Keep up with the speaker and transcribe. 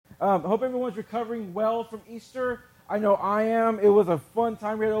Hope everyone's recovering well from Easter. I know I am. It was a fun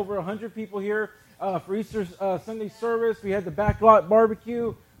time. We had over 100 people here for Easter Sunday service. We had the backlot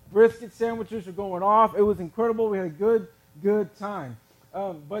barbecue. Brisket sandwiches were going off. It was incredible. We had a good time.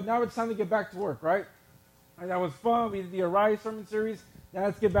 But now it's time to get back to work, right? And that was fun. We did the Arise sermon series. Now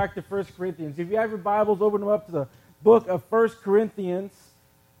let's get back to 1 Corinthians. If you have your Bibles, open them up to the book of 1 Corinthians.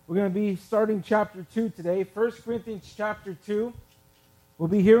 We're going to be starting chapter 2 today. 1 Corinthians chapter 2. We'll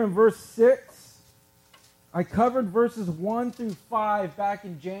be here in verse 6. I covered verses 1 through 5 back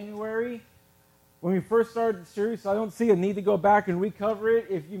in January when we first started the series, so I don't see a need to go back and recover it.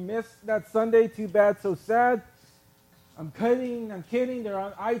 If you missed that Sunday, too bad, so sad. I'm kidding. They're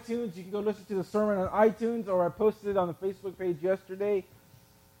on iTunes. You can go listen to the sermon on iTunes, or I posted it on the Facebook page yesterday.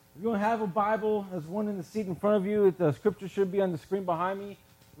 If you don't have a Bible, there's one in the seat in front of you. The scripture should be on the screen behind me.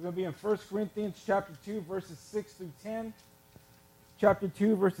 We're going to be in 1 Corinthians chapter 2, verses 6 through 10. Chapter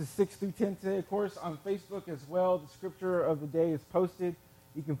 2, verses 6 through 10 today. Of course, on Facebook as well, the scripture of the day is posted.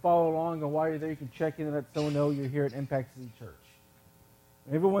 You can follow along, and while you're there, you can check in and let someone know you're here at Impact City Church.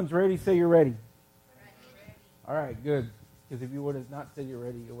 When everyone's ready, say you're ready. Ready. All right, good. Because if you would have not said you're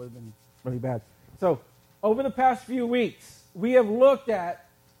ready, it would have been really bad. So, over the past few weeks, we have looked at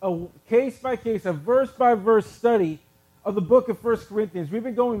a case-by-case, a verse-by-verse study of the book of 1 Corinthians. We've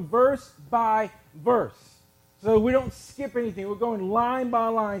been going verse by verse. So we don't skip anything. We're going line by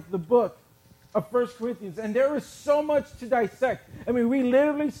line to the book of 1 Corinthians. And there is so much to dissect. I mean, we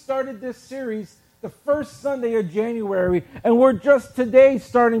literally started this series the first Sunday of January, and we're just today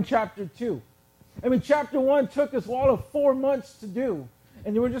starting chapter 2. I mean, chapter 1 took us all of 4 months to do.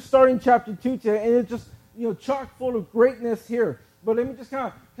 And we're just starting chapter 2 today, and it's just, chock full of greatness here. But let me just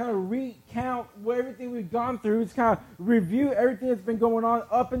kind of recount everything we've gone through. Just kind of review everything that's been going on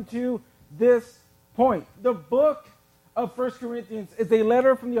up until this point. The book of 1 Corinthians is a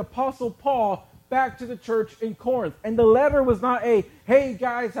letter from the Apostle Paul back to the church in Corinth. And the letter was not a, hey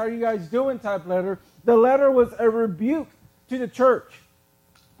guys, how are you guys doing type letter. The letter was a rebuke to the church.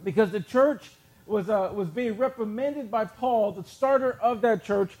 Because the church was being reprimanded by Paul, the starter of that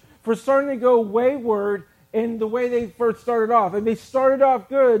church, for starting to go wayward in the way they first started off. And they started off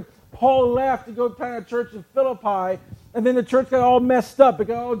good. Paul left to go plant a church in Philippi, and then the church got all messed up. It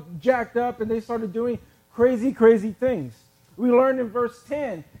got all jacked up, and they started doing crazy things. We learned in verse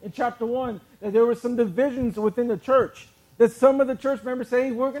 10 in chapter 1 that there were some divisions within the church. That some of the church members say,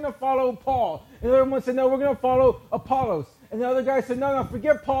 hey, we're going to follow Paul. And the other one said, no, we're going to follow Apollos. And the other guy said, no,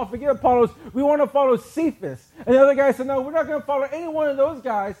 forget Paul, forget Apollos. We want to follow Cephas. And the other guy said, no, we're not going to follow any one of those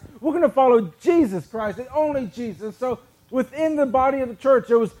guys. We're going to follow Jesus Christ and only Jesus. So within the body of the church,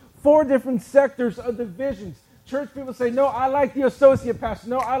 there was 4 different sectors of divisions. Church people say, no, I like the associate pastor.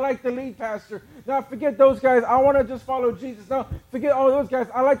 No, I like the lead pastor. No, forget those guys. I want to just follow Jesus. No, forget all those guys.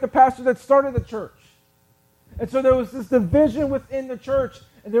 I like the pastor that started the church. And so there was this division within the church,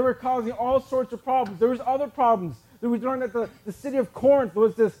 and they were causing all sorts of problems. There was other problems. We learned that the city of Corinth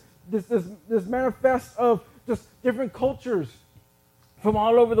was this manifest of just different cultures from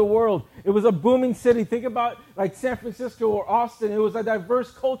all over the world. It was a booming city. Think about like San Francisco or Austin. It was a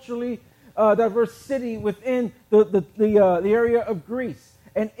culturally diverse city within the area of Greece.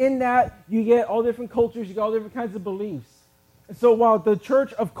 And in that, you get all different cultures. You get all different kinds of beliefs. And so while the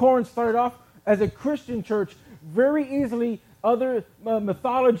church of Corinth started off as a Christian church, very easily other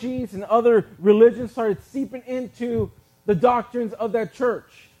mythologies and other religions started seeping into the doctrines of that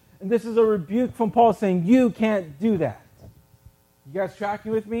church. And this is a rebuke from Paul saying, you can't do that. You guys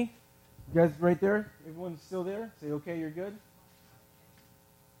tracking with me? You guys right there? Everyone's still there? Say, okay, you're good?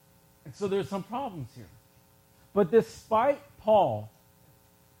 And so there's some problems here. But despite Paul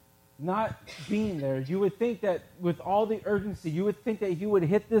not being there, you would think that with all the urgency, you would think that he would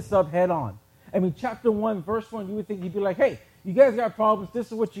hit this up head on. I mean, chapter 1, verse 1, you would think he'd be like, hey, you guys got problems. This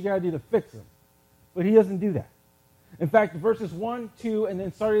is what you got to do to fix them. But he doesn't do that. In fact, verses 1, 2, and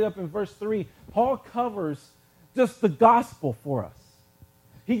then starting up in verse 3, Paul covers just the gospel for us.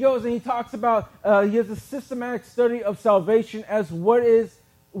 He goes and he talks about, he has a systematic study of salvation as what it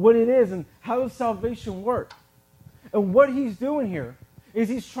is and how does salvation work. And what he's doing here is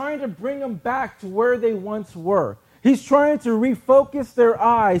he's trying to bring them back to where they once were. He's trying to refocus their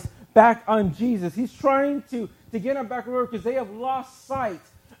eyes back on Jesus. He's trying to get them back on work because they have lost sight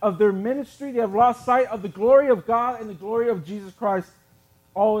of their ministry. They have lost sight of the glory of God and the glory of Jesus Christ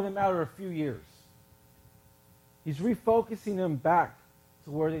all in a matter of a few years. He's refocusing them back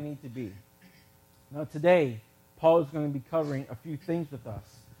to where they need to be. Now today, Paul is going to be covering a few things with us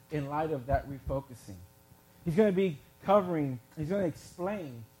in light of that refocusing. He's going to be he's going to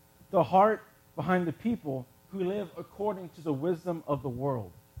explain the heart behind the people who live according to the wisdom of the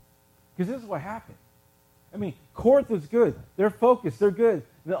world. Because this is what happened. I mean, Corinth was good. They're focused. They're good.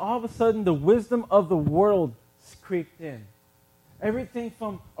 Then all of a sudden, the wisdom of the world creeped in. Everything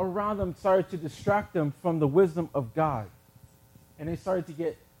from around them started to distract them from the wisdom of God. And they started to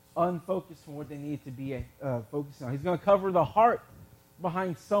get unfocused from what they needed to be focused on. He's going to cover the heart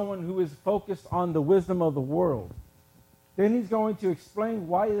behind someone who is focused on the wisdom of the world. Then he's going to explain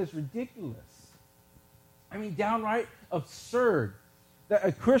why it is ridiculous. I mean, downright absurd that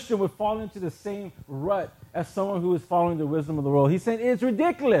a Christian would fall into the same rut as someone who is following the wisdom of the world. He's saying it's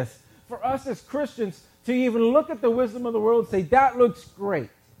ridiculous for us as Christians to even look at the wisdom of the world and say, that looks great.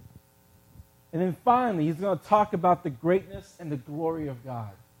 And then finally, he's going to talk about the greatness and the glory of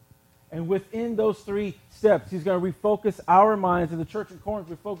God. And within those three steps, he's going to refocus our minds, and the church in Corinth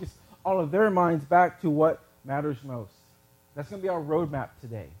refocus all of their minds back to what matters most. That's going to be our roadmap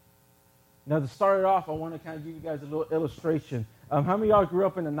today. Now, to start it off, I want to kind of give you guys a little illustration. How many of y'all grew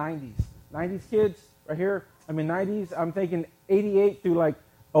up in the 90s? 90s kids right here? I mean, 90s, I'm thinking 88 through like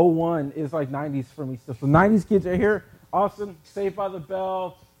 01 is like 90s for me still. So 90s kids right here, awesome. Saved by the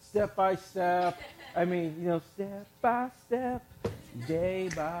Bell, Step by Step. I mean, you know, step by step, day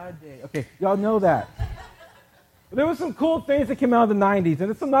by day. Okay, y'all know that. There were some cool things that came out of the 90s, and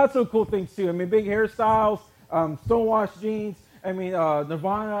there's some not so cool things too. I mean, big hairstyles, stonewashed jeans, I mean,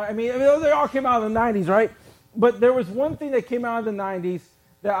 Nirvana. I mean, those all came out of the 90s, right? But there was one thing that came out of the 90s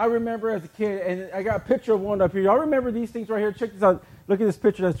that I remember as a kid, and I got a picture of one up here. Y'all remember these things right here? Check this out. Look at this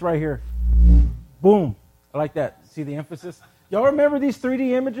picture that's right here. Boom. I like that. See the emphasis? Y'all remember these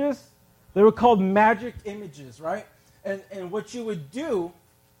 3D images? They were called magic images, right? And what you would do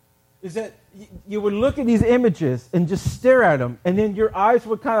is that you would look at these images and just stare at them, and then your eyes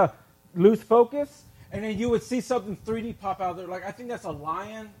would kind of lose focus, and then you would see something 3D pop out there. Like, I think that's a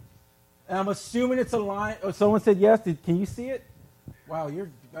lion, and I'm assuming it's a lion. Oh, someone said yes. Can you see it? Wow, you're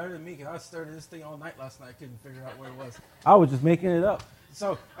better than me, because I stared at this thing all night last night. I couldn't figure out what it was. I was just making it up.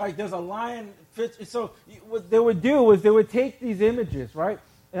 So, like, there's a lion. So what they would do was they would take these images, right?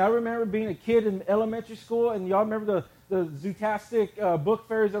 And I remember being a kid in elementary school, and y'all remember the Zootastic book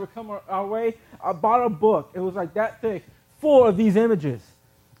fairs that would come our way? I bought a book. It was like that thick, full of these images.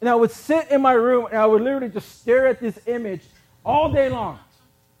 And I would sit in my room, and I would literally just stare at this image all day long.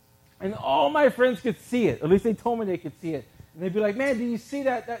 And all my friends could see it. At least they told me they could see it. And they'd be like, man, do you see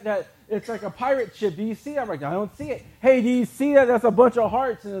that it's like a pirate ship? Do you see that? I'm like, I don't see it. Hey, do you see that? That's a bunch of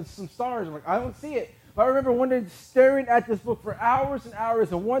hearts and some stars. I'm like, I don't see it. But I remember one day staring at this book for hours and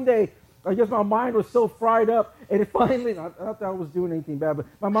hours. And one day, I guess my mind was so fried up. And it finally, not that I was doing anything bad, but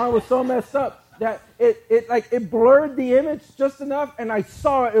my mind was so messed up that it blurred the image just enough. And I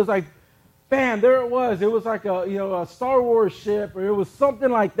saw it. It was like, bam, there it was. It was like a Star Wars ship, or it was something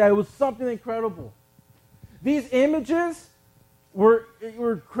like that. It was something incredible. These images were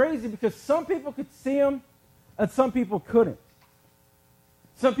crazy because some people could see them and some people couldn't.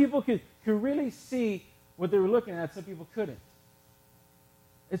 Some people could really see what they were looking at. Some people couldn't.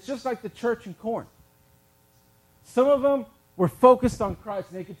 It's just like the church in Corinth. Some of them were focused on Christ,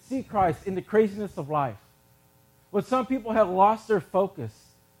 and they could see Christ in the craziness of life. But some people had lost their focus,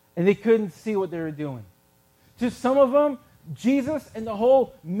 and they couldn't see what they were doing. To some of them, Jesus and the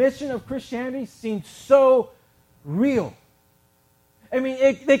whole mission of Christianity seemed so real. I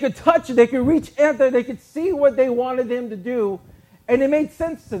mean, they could touch it. They could reach out there. They could see what they wanted him to do, and it made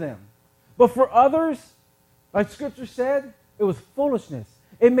sense to them. But for others, like Scripture said, it was foolishness.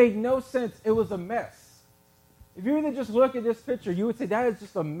 It made no sense. It was a mess. If you were to just look at this picture, you would say, that is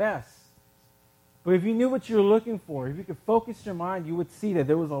just a mess. But if you knew what you were looking for, if you could focus your mind, you would see that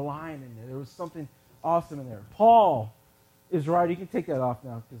there was a line in there. There was something awesome in there. Paul is right. You can take that off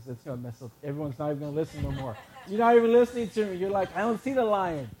now, because it's going to mess up. Everyone's not even going to listen no more. You're not even listening to me. You're like, I don't see the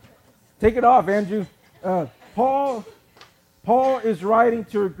lion. Take it off, Andrew. Paul is writing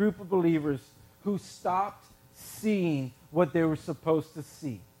to a group of believers who stopped seeing what they were supposed to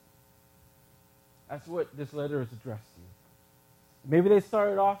see. That's what this letter is addressed to. Maybe they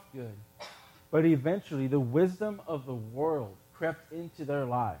started off good, but eventually the wisdom of the world crept into their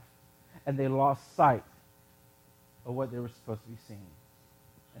life, and they lost sight of what they were supposed to be seeing.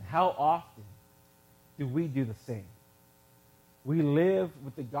 And how often do we do the same? We live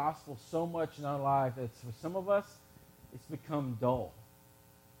with the gospel so much in our life that for some of us, it's become dull.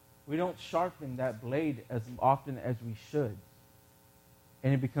 We don't sharpen that blade as often as we should,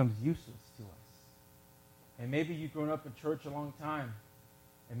 and it becomes useless to us. And maybe you've grown up in church a long time,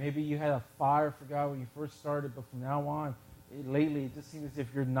 and maybe you had a fire for God when you first started, but from now on, lately, it just seems as if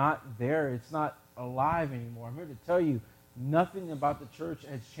you're not there. It's not alive anymore. I'm here to tell you, nothing about the church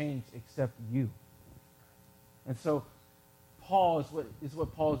has changed except you. And so, Paul is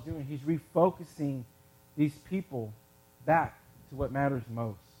what Paul is doing. He's refocusing these people back to what matters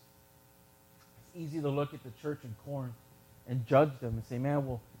most. It's easy to look at the church in Corinth and judge them and say, man,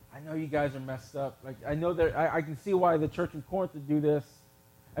 well, I know you guys are messed up. Like, I know that I can see why the church in Corinth would do this.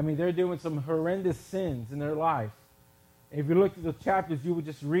 I mean, they're doing some horrendous sins in their life. And if you look at the chapters, you would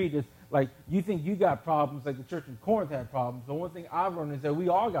just read it like, you think you got problems like the church in Corinth had problems. The one thing I've learned is that we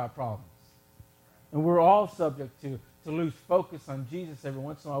all got problems. And we're all subject to lose focus on Jesus every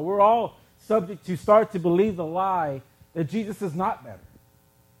once in a while. We're all subject to start to believe the lie that Jesus is not better.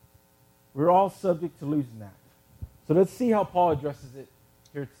 We're all subject to losing that. So let's see how Paul addresses it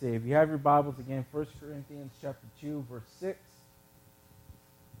here today. If you have your Bibles again, 1 Corinthians chapter 2, verse 6.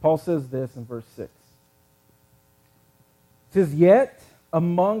 Paul says this in verse 6. It says, yet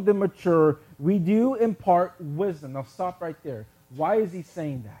among the mature we do impart wisdom. Now stop right there. Why is he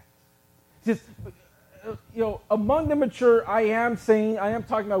saying that? He says, among the mature I am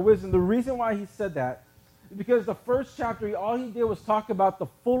talking about wisdom. The reason why he said that is because the first chapter, all he did was talk about the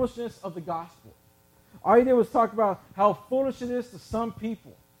foolishness of the gospel. All he did was talk about how foolish it is to some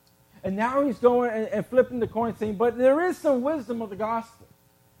people. And now he's going and flipping the coin saying, but there is some wisdom of the gospel.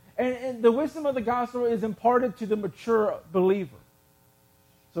 And the wisdom of the gospel is imparted to the mature believer.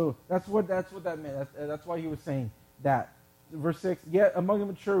 So that's what that meant. That's why he was saying that. Verse 6, yet among the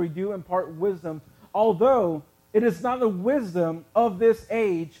mature we do impart wisdom, although it is not the wisdom of this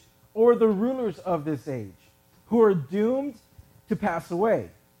age or the rulers of this age, who are doomed to pass away.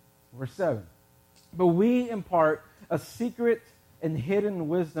 Verse 7, but we impart a secret and hidden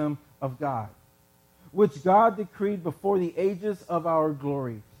wisdom of God, which God decreed before the ages of our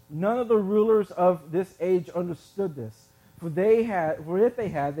glory. None of the rulers of this age understood this, for if they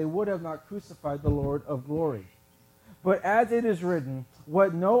had, they would have not crucified the Lord of glory. But as it is written,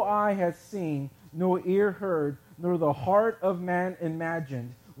 what no eye has seen, nor ear heard, nor the heart of man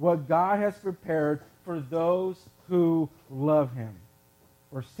imagined, what God has prepared for those who love him.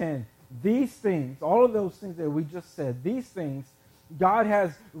 Verse 10, these things, all of those things that we just said, these things God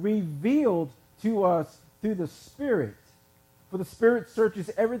has revealed to us through the Spirit. For the Spirit searches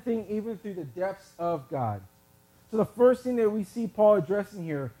everything, even through the depths of God. So the first thing that we see Paul addressing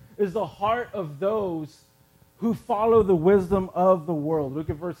here is the heart of those who follow the wisdom of the world.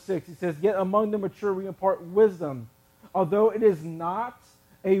 Look at verse 6. He says, yet among the mature we impart wisdom, although it is not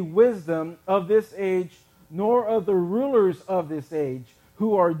a wisdom of this age, nor of the rulers of this age,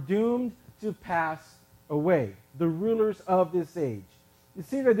 who are doomed to pass away. The rulers of this age. You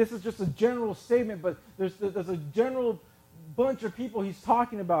see that this is just a general statement, but there's a general bunch of people he's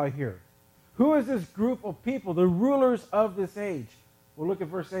talking about here. Who is this group of people? The rulers of this age. Well, look at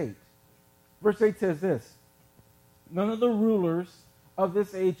verse 8. Verse 8 says this, none of the rulers of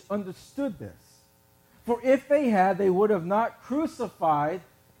this age understood this. For if they had, they would have not crucified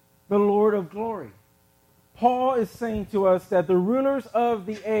the Lord of glory. Paul is saying to us that the rulers of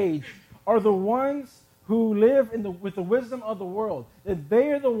the age are the ones who live with the wisdom of the world. That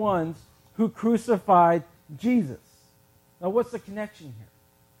they are the ones who crucified Jesus. Now, what's the connection here?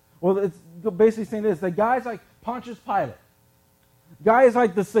 Well, it's basically saying this, that guys like Pontius Pilate, guys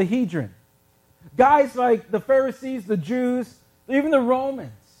like the Sanhedrin, guys like the Pharisees, the Jews, even the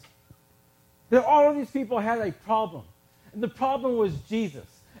Romans, that all of these people had a problem. And the problem was Jesus.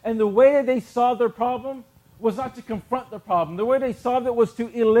 And the way that they solved their problem was not to confront the problem. The way they solved it was to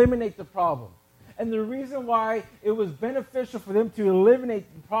eliminate the problem. And the reason why it was beneficial for them to eliminate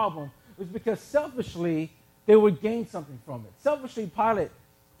the problem was because selfishly, they would gain something from it. Selfishly, Pilate,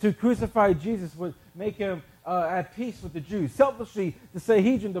 to crucify Jesus, would make him at peace with the Jews. Selfishly, the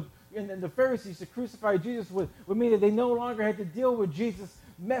Sanhedrin and the Pharisees, to crucify Jesus would mean that they no longer had to deal with Jesus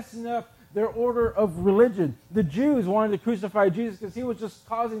messing up their order of religion. The Jews wanted to crucify Jesus because he was just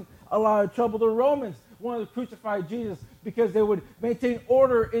causing a lot of trouble. The Romans wanted to crucify Jesus because they would maintain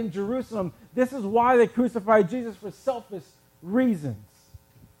order in Jerusalem. This is why they crucified Jesus, for selfish reasons.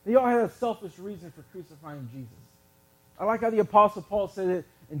 They all had a selfish reason for crucifying Jesus. I like how the Apostle Paul said it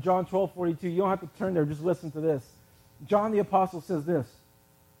in John 12:42. You don't have to turn there, just listen to this. John the Apostle says this.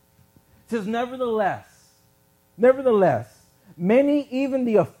 It says, nevertheless, many, even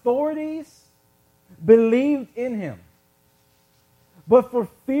the authorities, believed in him. But for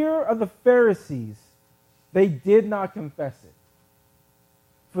fear of the Pharisees, they did not confess it.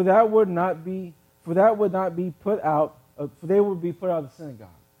 For they would be put out of the synagogue.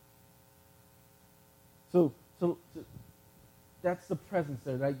 So that's the presence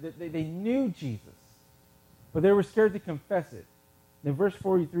there. Like they knew Jesus, but they were scared to confess it. Then verse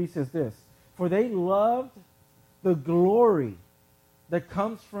 43 says this, for they loved the glory that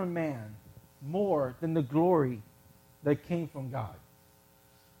comes from man more than the glory that came from God.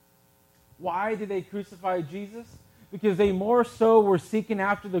 Why did they crucify Jesus? Because they more so were seeking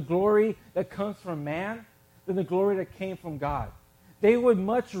after the glory that comes from man than the glory that came from God. They would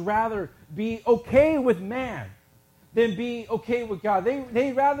much rather be okay with man than be okay with God.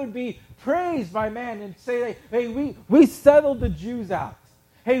 They'd rather be praised by man and say, hey, we settled the Jews out.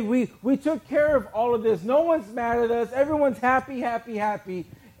 Hey, we took care of all of this. No one's mad at us. Everyone's happy, happy, happy,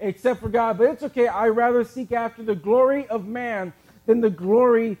 except for God. But it's okay. I'd rather seek after the glory of man than the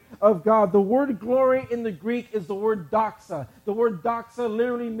glory of God. The word glory in the Greek is the word doxa. The word doxa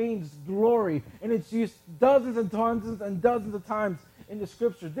literally means glory, and it's used dozens and dozens of times in the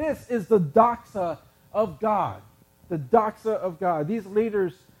Scripture. This is the doxa of God. The doxa of God. These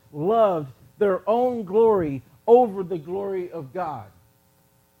leaders loved their own glory over the glory of God.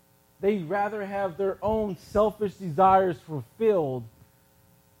 They'd rather have their own selfish desires fulfilled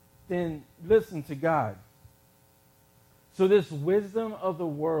than listen to God. So this wisdom of the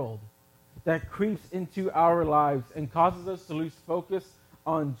world that creeps into our lives and causes us to lose focus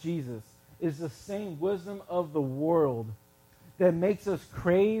on Jesus is the same wisdom of the world that makes us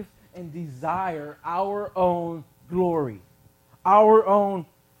crave and desire our own glory, our own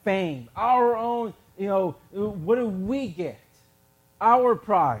fame, our own, what do we get? Our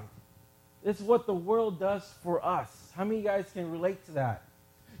pride. It's what the world does for us. How many of you guys can relate to that?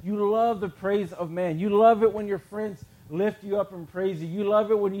 You love the praise of man. You love it when your friends lift you up and praise you. You love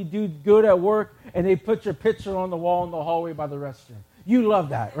it when you do good at work and they put your picture on the wall in the hallway by the restroom. You love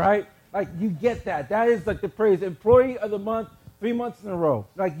that, right? Like, you get that. That is like the praise. Employee of the month, 3 months in a row.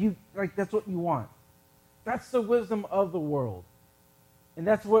 Like that's what you want. That's the wisdom of the world. And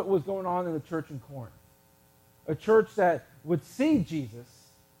that's what was going on in the church in Corinth. A church that would see Jesus,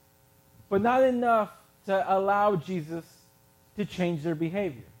 but not enough to allow Jesus to change their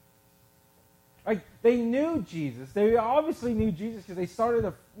behavior. Like, they knew Jesus. They obviously knew Jesus because they started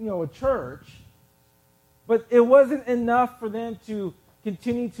a church, but it wasn't enough for them to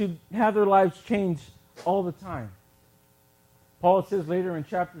continue to have their lives change all the time. Paul says later in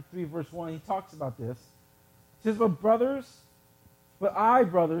chapter 3, verse 1, he talks about this. He says, but I,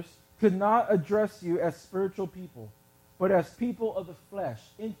 brothers, could not address you as spiritual people, but as people of the flesh,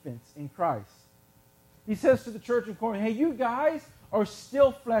 infants in Christ. He says to the church in Corinth, hey, you guys are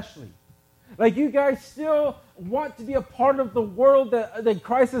still fleshly. Like, you guys still want to be a part of the world that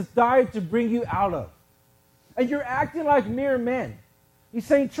Christ has died to bring you out of. And you're acting like mere men. He's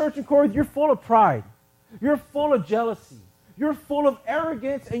saying, church in Corinth, you're full of pride. You're full of jealousy. You're full of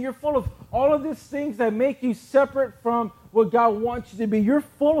arrogance, and you're full of all of these things that make you separate from what God wants you to be. You're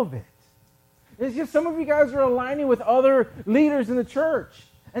full of it. It's just some of you guys are aligning with other leaders in the church.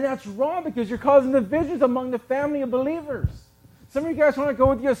 And that's wrong because you're causing divisions among the family of believers. Some of you guys want to go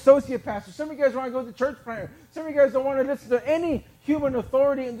with the associate pastor. Some of you guys want to go with the church planner. Some of you guys don't want to listen to any human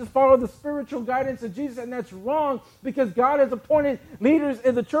authority and just follow the spiritual guidance of Jesus. And that's wrong because God has appointed leaders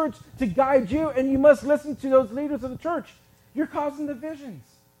in the church to guide you, and you must listen to those leaders of the church. You're causing divisions.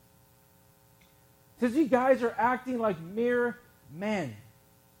 It says you guys are acting like mere men.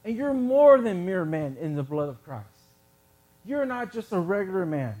 And you're more than mere men in the blood of Christ. You're not just a regular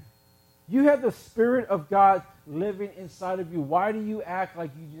man. You have the Spirit of God living inside of you. Why do you act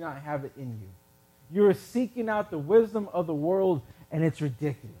like you do not have it in you? You're seeking out the wisdom of the world, and it's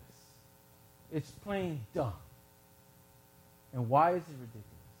ridiculous. It's plain dumb. And why is it ridiculous?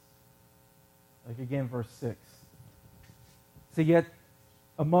 Like again, verse 6. So yet,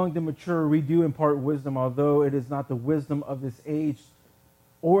 among the mature, we do impart wisdom, although it is not the wisdom of this age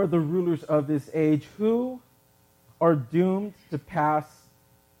or the rulers of this age who are doomed to pass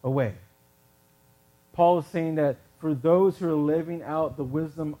away. Paul is saying that for those who are living out the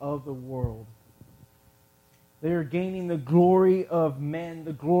wisdom of the world, they are gaining the glory of men,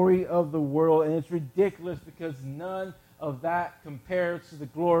 the glory of the world, and it's ridiculous because none of that compares to the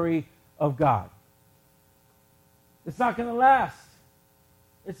glory of God. It's not going to last.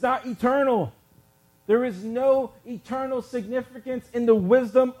 It's not eternal. There is no eternal significance in the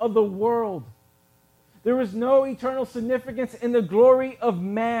wisdom of the world. There is no eternal significance in the glory of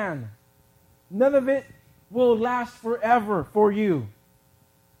man. None of it will last forever for you.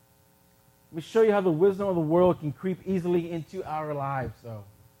 Let me show you how the wisdom of the world can creep easily into our lives, though.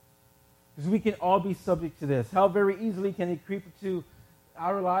 Because we can all be subject to this. How very easily can it creep into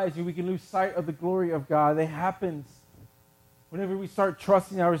our lives and we can lose sight of the glory of God? It happens whenever we start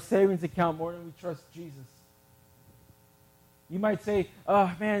trusting our savings account more than we trust Jesus. You might say,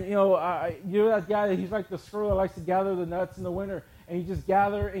 oh, man, you know that guy, he's like the squirrel that likes to gather the nuts in the winter, and you just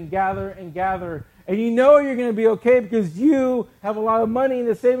gather and gather and gather. And you know you're going to be okay because you have a lot of money in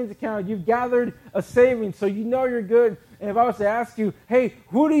the savings account. You've gathered a savings, so you know you're good. And if I was to ask you, hey,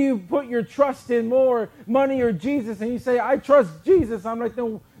 who do you put your trust in more, money or Jesus? And you say, I trust Jesus. I'm like,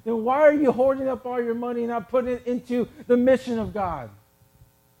 then why are you hoarding up all your money and not putting it into the mission of God?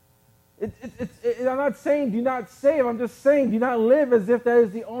 I'm not saying do not save. I'm just saying do not live as if that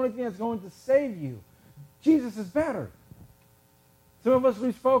is the only thing that's going to save you. Jesus is better. Some of us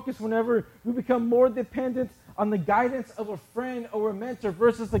lose focus whenever we become more dependent on the guidance of a friend or a mentor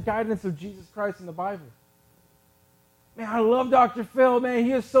versus the guidance of Jesus Christ in the Bible. Man, I love Dr. Phil. Man,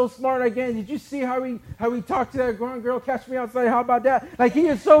 he is so smart. Again, did you see how he talked to that grown girl? Catch me outside. How about that? Like, he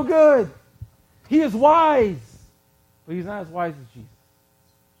is so good. He is wise. But he's not as wise as Jesus.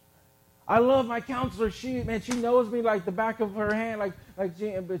 I love my counselor. She knows me like the back of her hand,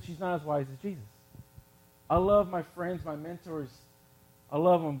 but she's not as wise as Jesus. I love my friends, my mentors. I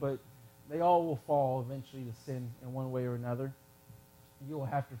love them, but they all will fall eventually to sin in one way or another. You will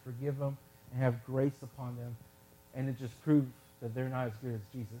have to forgive them and have grace upon them, and it just proves that they're not as good as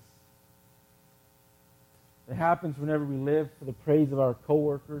Jesus. It happens whenever we live for the praise of our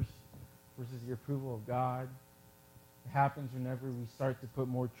coworkers versus the approval of God. It happens whenever we start to put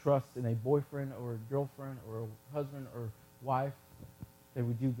more trust in a boyfriend or a girlfriend or a husband or wife than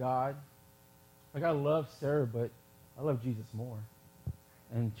we do God. Like, I love Sarah, but I love Jesus more.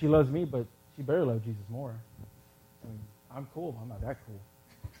 And she loves me, but she better love Jesus more. I mean, I'm cool. I'm not that cool.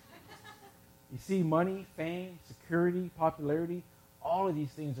 You see, money, fame, security, popularity, all of these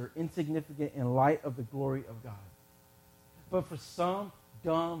things are insignificant in light of the glory of God. But for some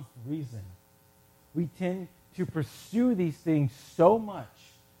dumb reason, we tend to pursue these things so much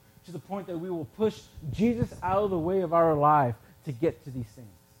to the point that we will push Jesus out of the way of our life to get to these things.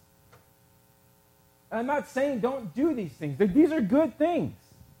 And I'm not saying don't do these things. These are good things.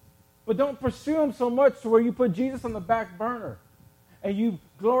 But don't pursue them so much to where you put Jesus on the back burner and you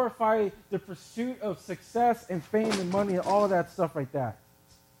glorify the pursuit of success and fame and money and all of that stuff like that.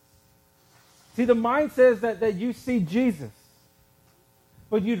 See, the mind says that you see Jesus,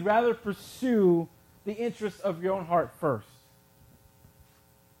 but you'd rather pursue the interests of your own heart first.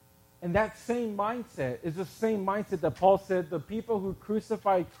 And that same mindset is the same mindset that Paul said the people who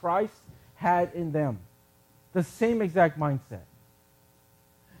crucified Christ had in them. The same exact mindset.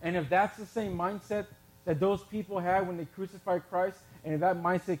 And if that's the same mindset that those people had when they crucified Christ, and if that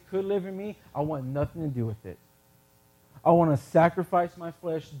mindset could live in me, I want nothing to do with it. I want to sacrifice my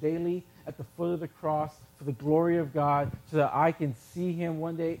flesh daily at the foot of the cross for the glory of God so that I can see him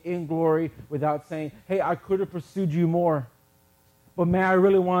one day in glory without saying, hey, I could have pursued you more. But man, I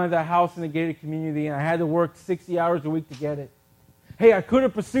really wanted that house in the gated community and I had to work 60 hours a week to get it. Hey, I could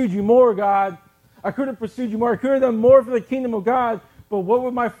have pursued you more, God. I could have pursued you more. I could have done more for the kingdom of God. But what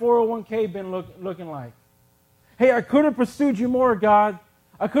would my 401k been looking like? Hey, I could have pursued you more, God.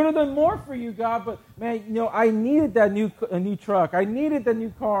 I could have done more for you, God. But man, I needed that new truck. I needed the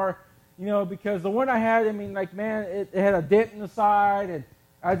new car, because the one I had, it had a dent in the side, and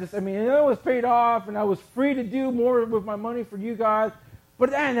it was paid off, and I was free to do more with my money for you, God.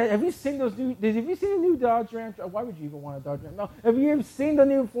 But man, have you seen the new Dodge Ram? Why would you even want a Dodge Ram? No. Have you ever seen the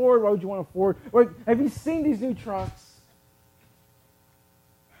new Ford? Why would you want a Ford? Or have you seen these new trucks?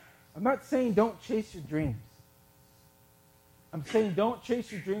 I'm not saying don't chase your dreams. I'm saying don't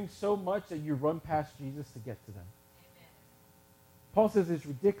chase your dreams so much that you run past Jesus to get to them. Amen. Paul says it's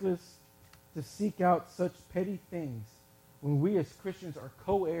ridiculous to seek out such petty things when we as Christians are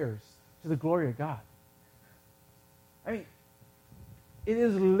co-heirs to the glory of God. It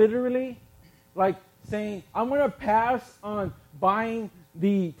is literally like saying, I'm going to pass on buying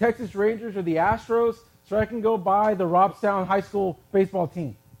the Texas Rangers or the Astros so I can go buy the Robstown High School baseball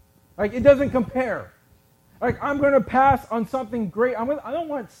team. It doesn't compare. I'm going to pass on something great. I don't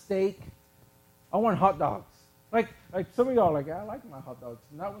want steak. I want hot dogs. Some of y'all I like my hot dogs.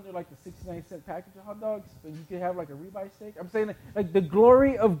 Not when they're the 69-cent package of hot dogs, but you could have a ribeye steak. I'm saying the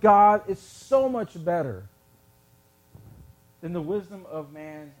glory of God is so much better than the wisdom of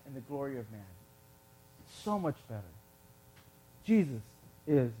man and the glory of man. It's so much better. Jesus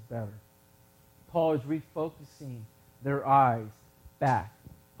is better. Paul is refocusing their eyes back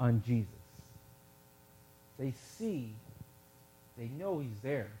on Jesus. They know he's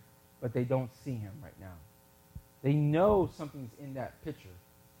there, but they don't see him right now. They know something's in that picture,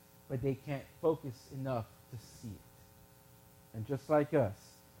 but they can't focus enough to see it. And just like us,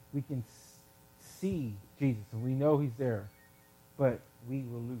 we can see Jesus, and we know he's there, but we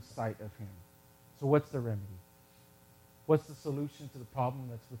will lose sight of him. So what's the remedy? What's the solution to the problem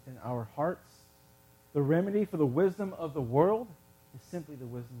that's within our hearts? The remedy for the wisdom of the world is simply the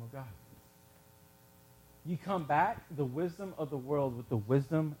wisdom of God. You combat the wisdom of the world with the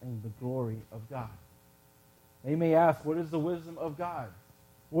wisdom and the glory of God. They may ask, what is the wisdom of God?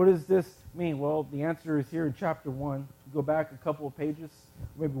 What does this mean? Well, the answer is here in chapter 1. Go back a couple of pages,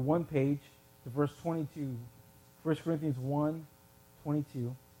 maybe one page, to verse 22. 1 Corinthians 1, 22.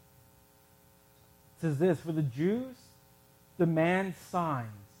 It says this, for the Jews demand signs,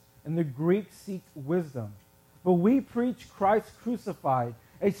 and the Greeks seek wisdom. But we preach Christ crucified,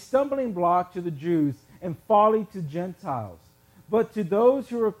 a stumbling block to the Jews and folly to Gentiles. But to those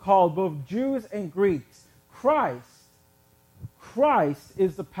who are called, both Jews and Greeks, Christ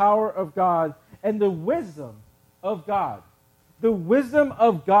is the power of God and the wisdom of God. The wisdom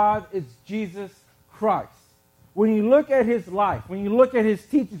of God is Jesus Christ. When you look at his life, when you look at his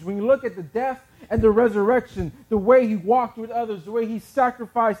teachings, when you look at the death and the resurrection, the way he walked with others, the way he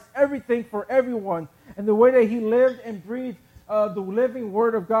sacrificed everything for everyone, and the way that he lived and breathed the living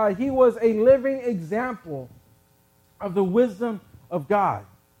word of God, he was a living example of the wisdom of God.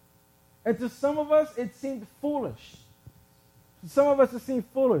 And to some of us, it seemed foolish. To some of us, it seemed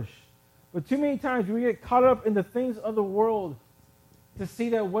foolish. But too many times we get caught up in the things of the world to see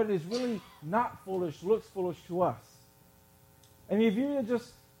that what is really not foolish looks foolish to us. And if you were to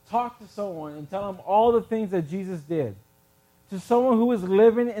just talk to someone and tell them all the things that Jesus did, to someone who is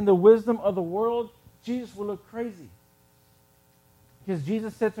living in the wisdom of the world, Jesus will look crazy. Because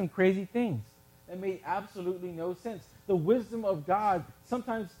Jesus said some crazy things that made absolutely no sense. The wisdom of God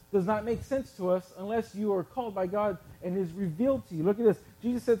sometimes does not make sense to us unless you are called by God and is revealed to you. Look at this.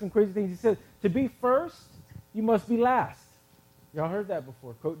 Jesus said some crazy things. He said, to be first, you must be last. Y'all heard that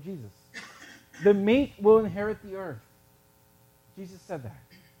before. Quote Jesus. The meek will inherit the earth. Jesus said that.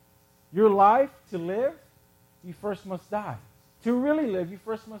 Your life, to live, you first must die. To really live, you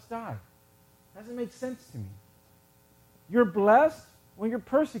first must die. Doesn't make sense to me. You're blessed when you're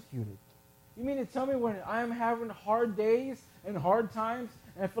persecuted. You mean to tell me when I'm having hard days and hard times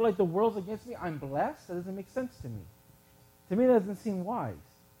and I feel like the world's against me, I'm blessed? That doesn't make sense to me. To me, that doesn't seem wise.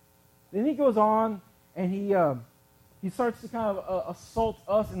 Then he goes on and he starts to kind of assault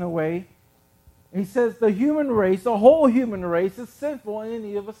us in a way. And he says the human race, the whole human race, is sinful and in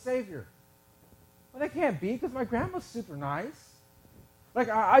need of a Savior. Well, that can't be because my grandma's super nice. Like,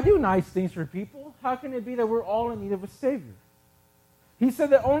 I do nice things for people. How can it be that we're all in need of a Savior? He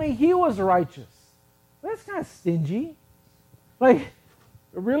said that only he was righteous. Well, that's kind of stingy. Like,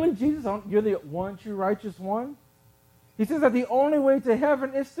 really, Jesus, you're the one true righteous one? He says that the only way to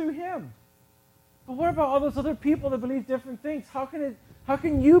heaven is through him. But what about all those other people that believe different things? How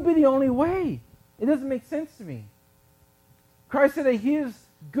can you be the only way? It doesn't make sense to me. Christ said that he is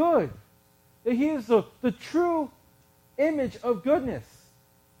good, that he is the true image of goodness,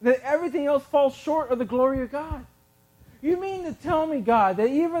 that everything else falls short of the glory of God. You mean to tell me, God, that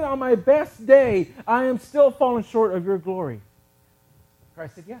even on my best day, I am still falling short of your glory?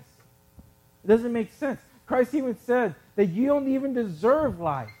 Christ said yes. It doesn't make sense. Christ even said that you don't even deserve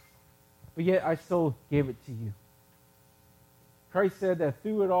life, but yet I still gave it to you. Christ said that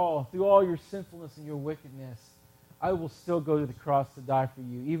through it all, through all your sinfulness and your wickedness, I will still go to the cross to die for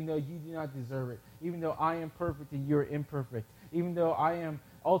you, even though you do not deserve it, even though I am perfect and you're imperfect, even though I am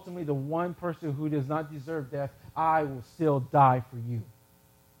ultimately the one person who does not deserve death, I will still die for you.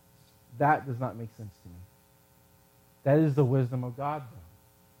 That does not make sense to me. That is the wisdom of God,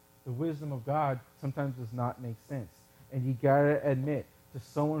 though. The wisdom of God sometimes does not make sense. And you got to admit, to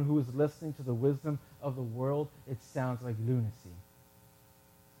someone who is listening to the wisdom of the world, it sounds like lunacy.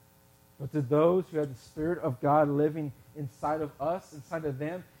 But to those who have the Spirit of God living inside of us, inside of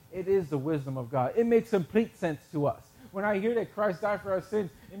them, it is the wisdom of God. It makes complete sense to us. When I hear that Christ died for our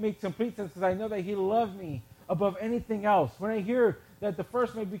sins, it makes complete sense because I know that he loved me above anything else. When I hear that the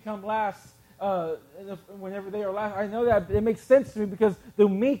first may become last whenever they are last, I know that it makes sense to me because the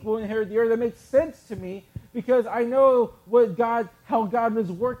meek will inherit the earth. It makes sense to me because I know how God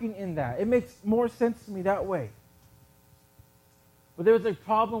is working in that. It makes more sense to me that way. But there's a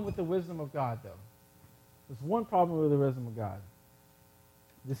problem with the wisdom of God, though. There's one problem with the wisdom of God.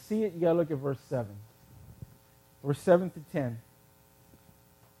 To see it, you got to look at verse 7. Verse 7 to 10.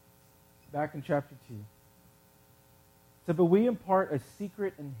 Back in chapter 2. So, but we impart a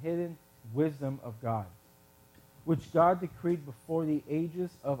secret and hidden wisdom of God, which God decreed before the ages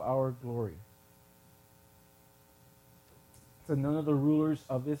of our glory. So none of the rulers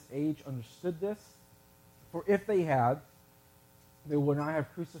of this age understood this, for if they had, they would not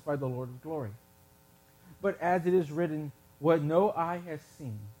have crucified the Lord of glory. But as it is written, what no eye has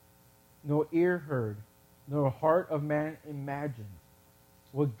seen, no ear heard, no heart of man imagined,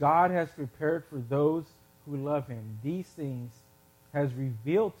 what God has prepared for those who love him, these things has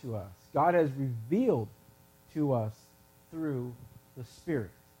revealed to us. God has revealed to us through the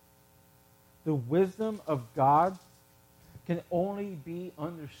Spirit. The wisdom of God can only be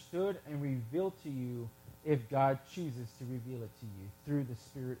understood and revealed to you if God chooses to reveal it to you through the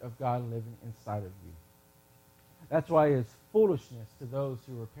Spirit of God living inside of you. That's why it's foolishness to those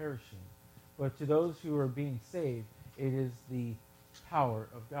who are perishing. But to those who are being saved, it is the power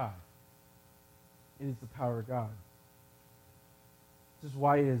of God. It is the power of God. This is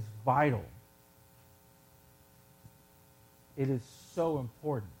why it is vital. It is so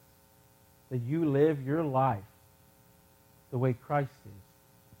important that you live your life the way Christ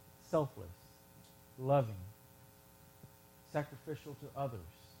is. Selfless, loving, sacrificial to others.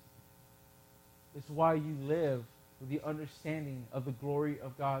 It's why you live with the understanding of the glory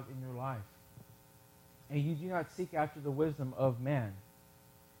of God in your life. And you do not seek after the wisdom of man.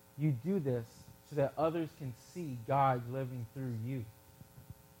 You do this so that others can see God living through you.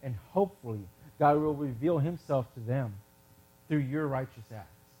 And hopefully, God will reveal himself to them through your righteous acts,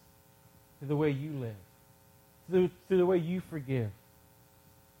 through the way you live, through the way you forgive.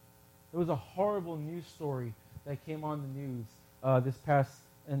 There was a horrible news story that came on the news this past,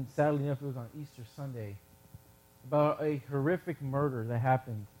 and sadly enough, it was on Easter Sunday, about a horrific murder that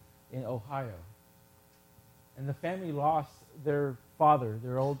happened in Ohio. And the family lost their father,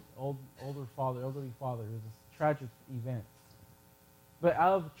 their elderly father. It was a tragic event. But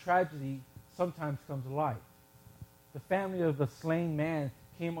out of tragedy sometimes comes light. The family of the slain man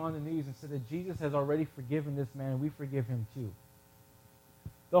came on the news and said that Jesus has already forgiven this man, and we forgive him too.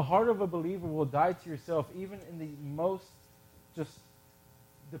 The heart of a believer will die to yourself even in the most just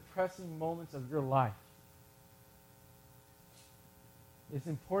depressing moments of your life. It's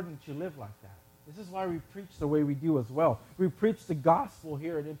important that you live like that. This is why we preach the way we do as well. We preach the gospel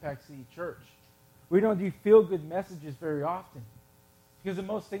here at Impact City Church. We don't do feel-good messages very often. Because the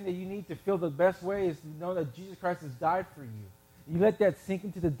most thing that you need to feel the best way is to know that Jesus Christ has died for you. You let that sink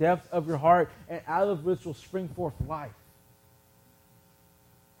into the depths of your heart, and out of which will spring forth life.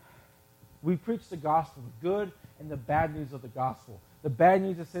 We preach the gospel, the good and the bad news of the gospel. The bad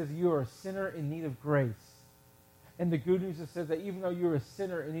news that says you are a sinner in need of grace. And the good news that says that even though you're a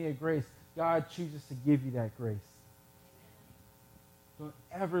sinner in need of grace, God chooses to give you that grace. Don't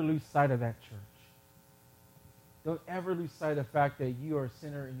ever lose sight of that, church. Don't ever lose sight of the fact that you are a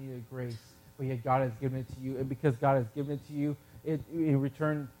sinner in need of grace, but yet God has given it to you. And because God has given it to you, it in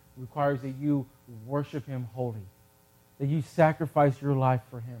return requires that you worship him wholly, that you sacrifice your life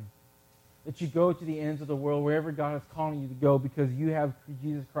for him, that you go to the ends of the world, wherever God is calling you to go, because you have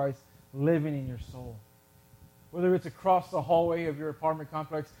Jesus Christ living in your soul. Whether it's across the hallway of your apartment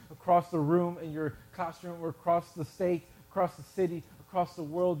complex, across the room in your classroom, or across the state, across the city, across the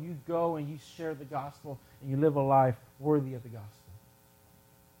world, you go and you share the gospel and you live a life worthy of the gospel.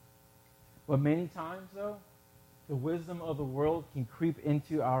 But many times, though, the wisdom of the world can creep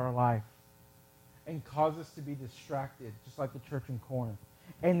into our life and cause us to be distracted, just like the church in Corinth.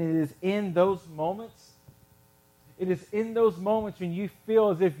 And it is in those moments, when you feel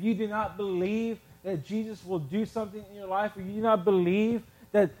as if you do not believe that Jesus will do something in your life, or you do not believe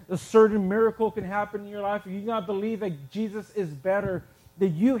that a certain miracle can happen in your life, or you do not believe that Jesus is better, that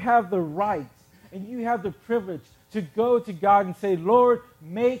you have the right and you have the privilege to go to God and say, Lord,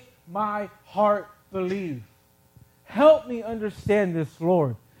 make my heart believe. Help me understand this,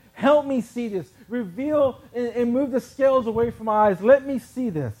 Lord. Help me see this. Reveal and move the scales away from my eyes. Let me see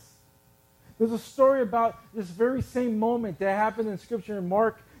this. There's a story about this very same moment that happened in Scripture in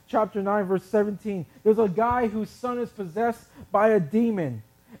Mark chapter 9, verse 17. There's a guy whose son is possessed by a demon.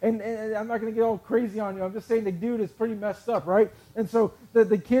 And I'm not going to get all crazy on you. I'm just saying the dude is pretty messed up, right? And so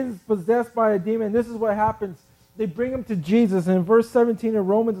the kid's possessed by a demon. This is what happens. They bring him to Jesus. And in verse 17 of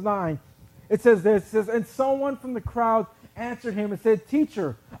Romans 9, it says this. It says, and someone from the crowd answered him and said,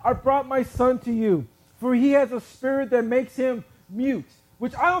 Teacher, I brought my son to you, for he has a spirit that makes him mute,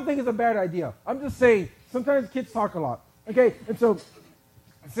 which I don't think is a bad idea. I'm just saying, sometimes kids talk a lot. Okay, and so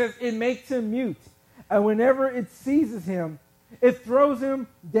it says it makes him mute. And whenever it seizes him, it throws him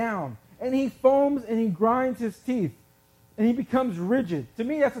down. And he foams and he grinds his teeth. And he becomes rigid. To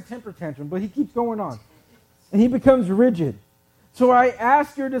me, that's a temper tantrum, but he keeps going on. And he becomes rigid. So I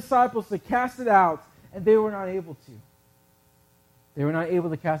asked your disciples to cast it out, and they were not able to. They were not able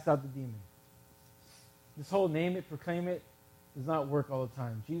to cast out the demon. This whole name it, proclaim it, does not work all the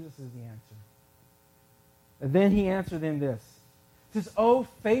time. Jesus is the answer. And then he answered them this. He says, O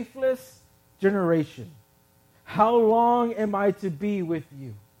faithless generation, how long am I to be with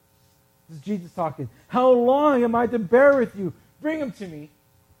you? This is Jesus talking. How long am I to bear with you? Bring him to me.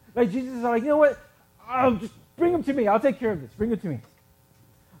 Like Jesus is like, you know what? I'll just bring him to me. I'll take care of this. Bring him to me.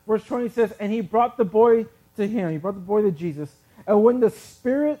 Verse 20 says, and he brought the boy to him. He brought the boy to Jesus. And when the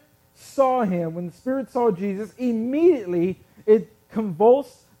Spirit saw him, when the Spirit saw Jesus, immediately it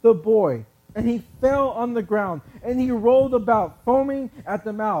convulsed the boy. And he fell on the ground. And he rolled about, foaming at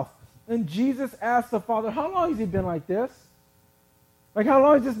the mouth. And Jesus asked the father, how long has he been like this? Like, how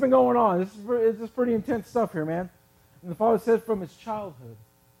long has this been going on? This is pretty intense stuff here, man. And the father said, from his childhood.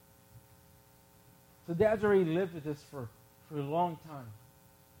 So dad's already lived with this for a long time.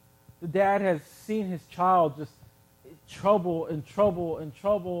 The dad has seen his child just in trouble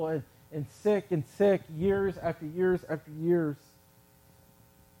and sick, years after years after years.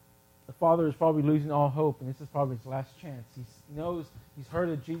 The father is probably losing all hope, and this is probably his last chance. He knows, he's heard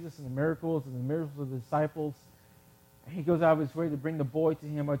of Jesus and the miracles of the disciples. And he goes out of his way to bring the boy to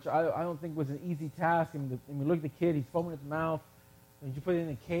him, which I don't think was an easy task. I mean, look at the kid, he's foaming at the mouth. Did you put it in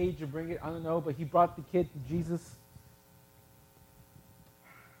a cage or bring it? I don't know, but he brought the kid to Jesus.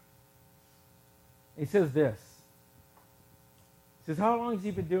 He says this. He says, how long has he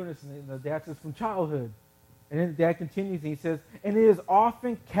been doing this? And the dad says, from childhood. And then the dad continues and he says, and it has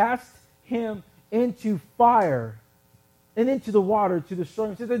often cast him into fire and into the water to destroy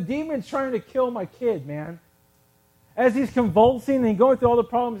him. He says, the demon's trying to kill my kid, man. As he's convulsing and going through all the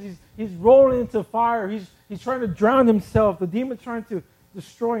problems, he's rolling into fire. He's trying to drown himself. The demon's trying to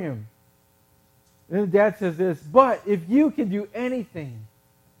destroy him. And then the dad says this, but if you can do anything,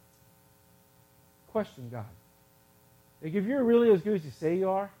 question God. Like, if you're really as good as you say you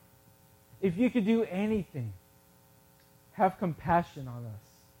are, if you could do anything, have compassion on us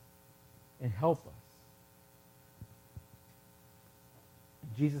and help us.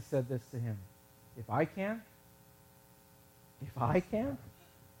 And Jesus said this to him, if I can, he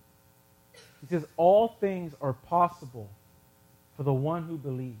says, all things are possible for the one who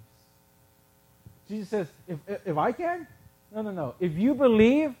believes. Jesus says, if I can? No. If you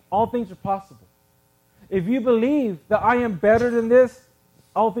believe, all things are possible. If you believe that I am better than this,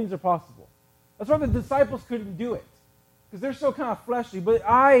 all things are possible. That's why the disciples couldn't do it, because they're so kind of fleshly. But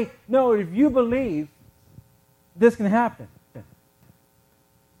I know if you believe, this can happen.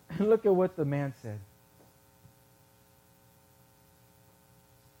 And look at what the man said.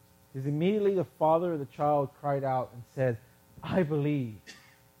 Because immediately the father of the child cried out and said, I believe,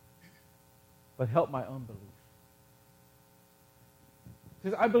 but help my unbelief. He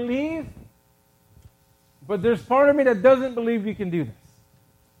says, I believe, but there's part of me that doesn't believe you can do this.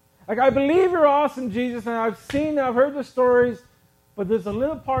 Like, I believe you're awesome, Jesus, and I've heard the stories, but there's a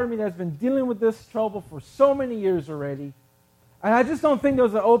little part of me that's been dealing with this trouble for so many years already. And I just don't think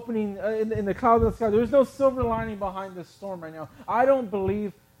there's an opening in the cloud of the sky. There's no silver lining behind this storm right now. I don't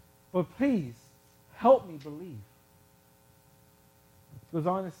believe, but please, help me believe. It goes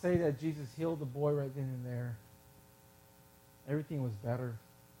on to say that Jesus healed the boy right then and there. Everything was better.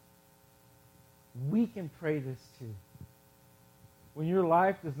 We can pray this too. When your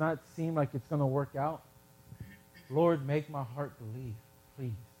life does not seem like it's going to work out, Lord, make my heart believe,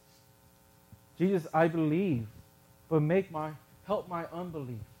 please. Jesus, I believe, but help my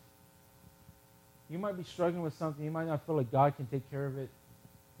unbelief. You might be struggling with something. You might not feel like God can take care of it.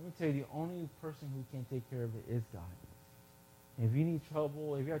 Let me tell you, the only person who can take care of it is God. And if you need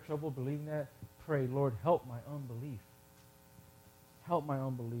trouble, if you have trouble believing that, pray, Lord, help my unbelief. Help my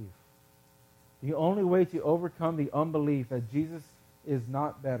unbelief. The only way to overcome the unbelief that Jesus is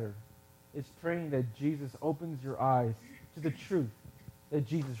not better is praying that Jesus opens your eyes to the truth that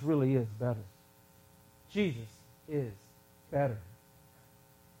Jesus really is better. Jesus is better.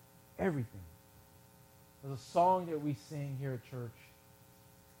 Everything. There's a song that we sing here at church,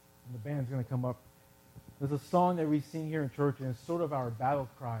 and the band's going to come up. There's a song that we sing here in church, and it's sort of our battle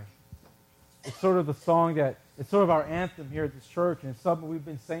cry. It's sort of the song it's sort of our anthem here at this church, and it's something we've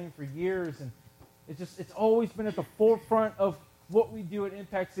been saying for years, and it's always been at the forefront of what we do at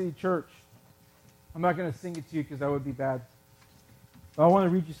Impact City Church. I'm not going to sing it to you because that would be bad. But I want to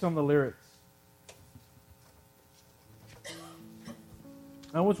read you some of the lyrics.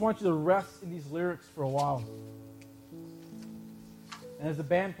 I just want you to rest in these lyrics for a while. And as the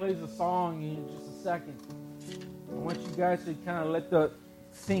band plays the song in just a second, I want you guys to kind of let the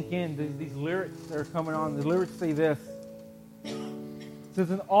sink in these lyrics that are coming on. The lyrics say this. It says,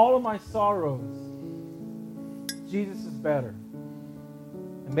 in all of my sorrows, Jesus is better.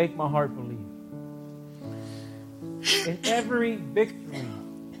 And make my heart believe. In every victory,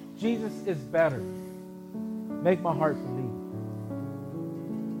 Jesus is better. Make my heart believe.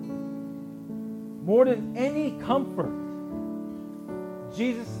 More than any comfort,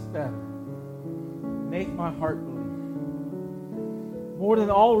 Jesus is better. Make my heart believe. More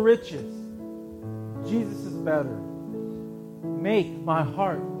than all riches, Jesus is better. Make my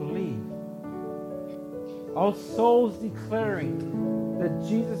heart believe. All souls declaring that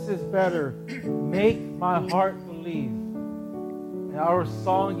Jesus is better. Make my heart believe. And our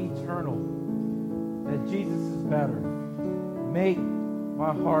song eternal, that Jesus is better. Make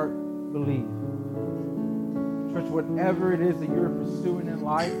my heart believe. Church, whatever it is that you're pursuing in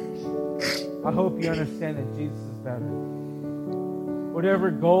life, I hope you understand that Jesus is better.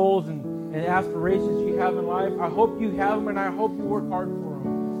 Whatever goals and aspirations you have in life, I hope you have them and I hope you work hard for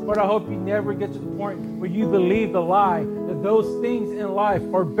them. But I hope you never get to the point where you believe the lie that those things in life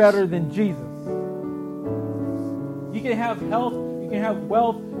are better than Jesus. You can have health, you can have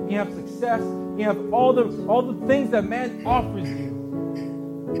wealth, you can have success, you can have all the things that man offers you.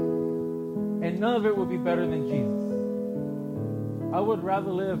 And none of it will be better than Jesus. I would rather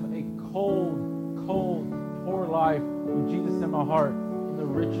live a cold, poor life with Jesus in my heart than the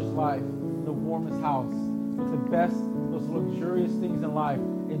richest life, the warmest house, with the best, most luxurious things in life,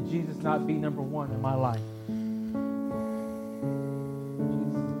 and Jesus not be number one in my life.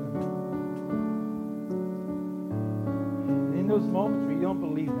 And in those moments where you don't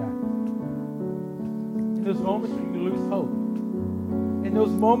believe that, in those moments where you lose hope, in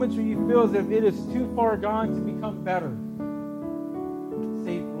those moments where you feel as if it is too far gone to become better,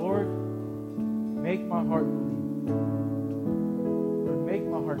 say, Lord, make my heart believe. Lord, make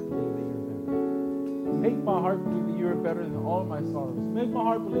my heart believe that you're better. Make my heart believe that you are better than all of my sorrows. Make my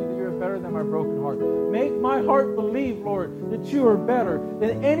heart believe that you are better than my broken heart. Make my heart believe, Lord, that you are better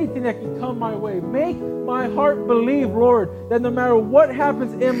than anything that can come my way. Make my heart believe, Lord, that no matter what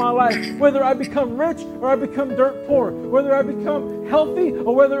happens in my life, whether I become rich or I become dirt poor, whether I become healthy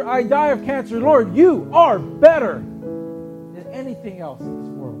or whether I die of cancer, Lord, you are better than anything else in this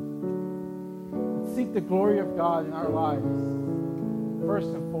world. Seek the glory of God in our lives, first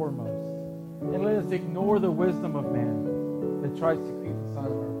and foremost. And let us ignore the wisdom of man that tries to creep